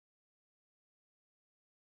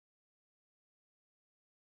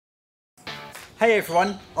Hey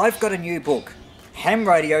everyone, I've got a new book, Ham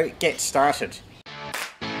Radio Get Started.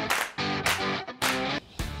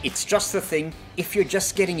 It's just the thing if you're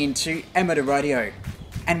just getting into amateur radio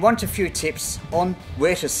and want a few tips on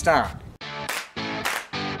where to start.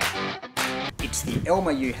 It's the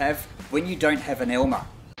Elmer you have when you don't have an Elmer.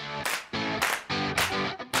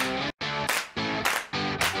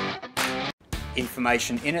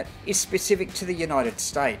 Information in it is specific to the United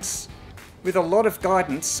States, with a lot of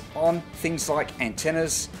guidance on things like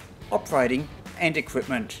antennas, operating and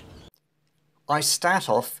equipment. I start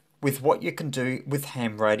off with what you can do with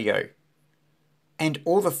ham radio, and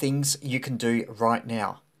all the things you can do right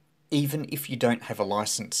now, even if you don't have a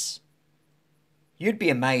license. You'd be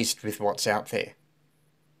amazed with what's out there,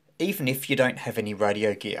 even if you don't have any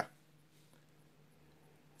radio gear.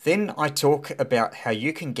 Then I talk about how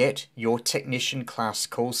you can get your technician class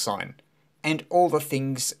call sign and all the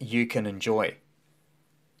things you can enjoy.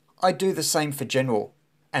 I do the same for general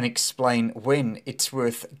and explain when it's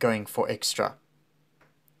worth going for extra.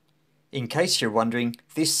 In case you're wondering,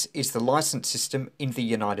 this is the license system in the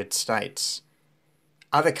United States.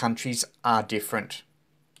 Other countries are different.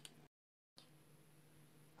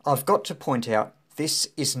 I've got to point out, this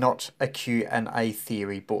is not a Q&A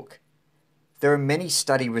theory book. There are many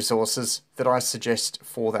study resources that I suggest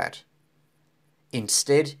for that.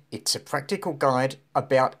 Instead, it's a practical guide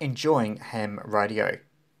about enjoying ham radio.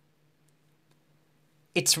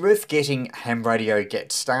 It's worth getting Ham Radio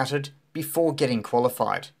Get Started before getting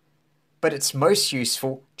qualified, but it's most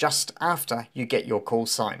useful just after you get your call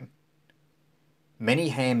sign. Many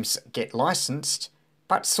hams get licensed,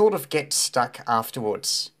 but sort of get stuck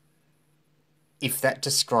afterwards. If that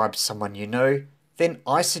describes someone you know, then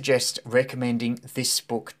I suggest recommending this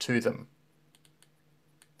book to them.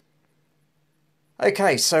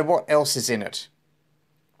 Okay, so what else is in it?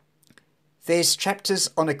 There's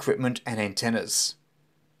chapters on equipment and antennas.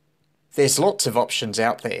 There's lots of options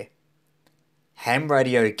out there. Ham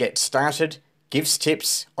Radio Get Started gives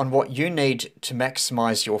tips on what you need to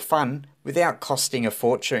maximise your fun without costing a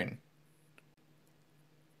fortune.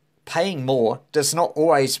 Paying more does not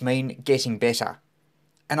always mean getting better,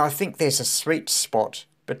 and I think there's a sweet spot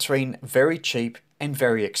between very cheap and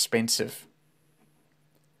very expensive.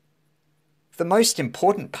 The most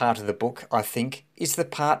important part of the book, I think, is the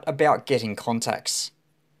part about getting contacts.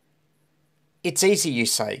 It's easy, you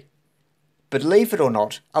say, but believe it or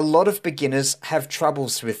not, a lot of beginners have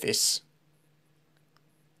troubles with this.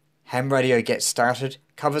 Ham Radio Get Started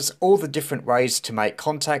covers all the different ways to make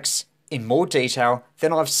contacts in more detail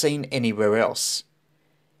than I've seen anywhere else.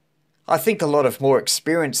 I think a lot of more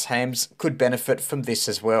experienced hams could benefit from this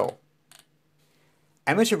as well.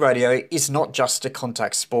 Amateur radio is not just a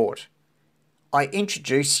contact sport. I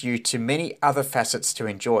introduce you to many other facets to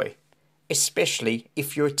enjoy, especially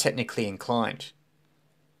if you're technically inclined.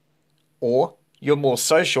 Or you're more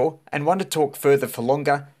social and want to talk further for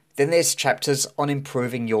longer, then there's chapters on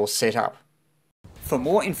improving your setup. For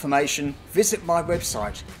more information, visit my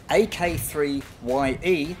website ak3ye.com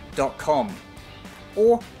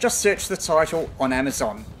or just search the title on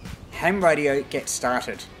Amazon, Ham Radio Get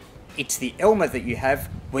Started. It's the Elmer that you have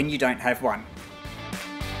when you don't have one.